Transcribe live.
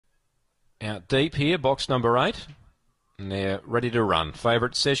Out deep here, box number 8. And they're ready to run.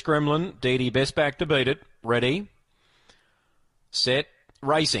 Favourite Sesh Gremlin. Dee best back to beat it. Ready. Set.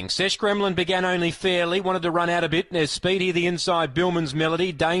 Racing. Sesh Gremlin began only fairly, wanted to run out a bit. There's speed here, the inside, Billman's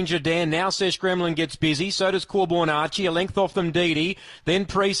Melody. Danger Dan. Now Sesh Gremlin gets busy. So does Corborn Archie. A length off them, Dee. Then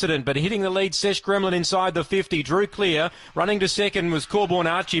Precedent, but hitting the lead, Sesh Gremlin inside the 50. Drew clear. Running to second was Corborn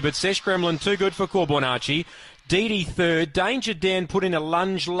Archie, but Sesh Gremlin too good for Corborn Archie. Dee third. Danger Dan put in a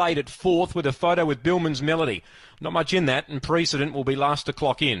lunge late at fourth with a photo with Billman's Melody. Not much in that, and Precedent will be last to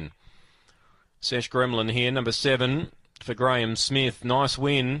clock in. Sesh Gremlin here, number 7. For Graham Smith. Nice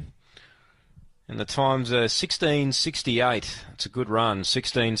win. And the times are 16.68. It's a good run.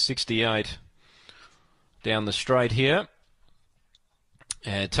 16.68 down the straight here.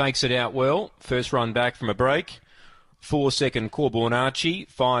 Takes it out well. First run back from a break. 4 second Corborn Archie.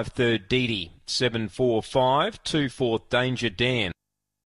 5 third Dee. 7 4 5. 2 4th Danger Dan.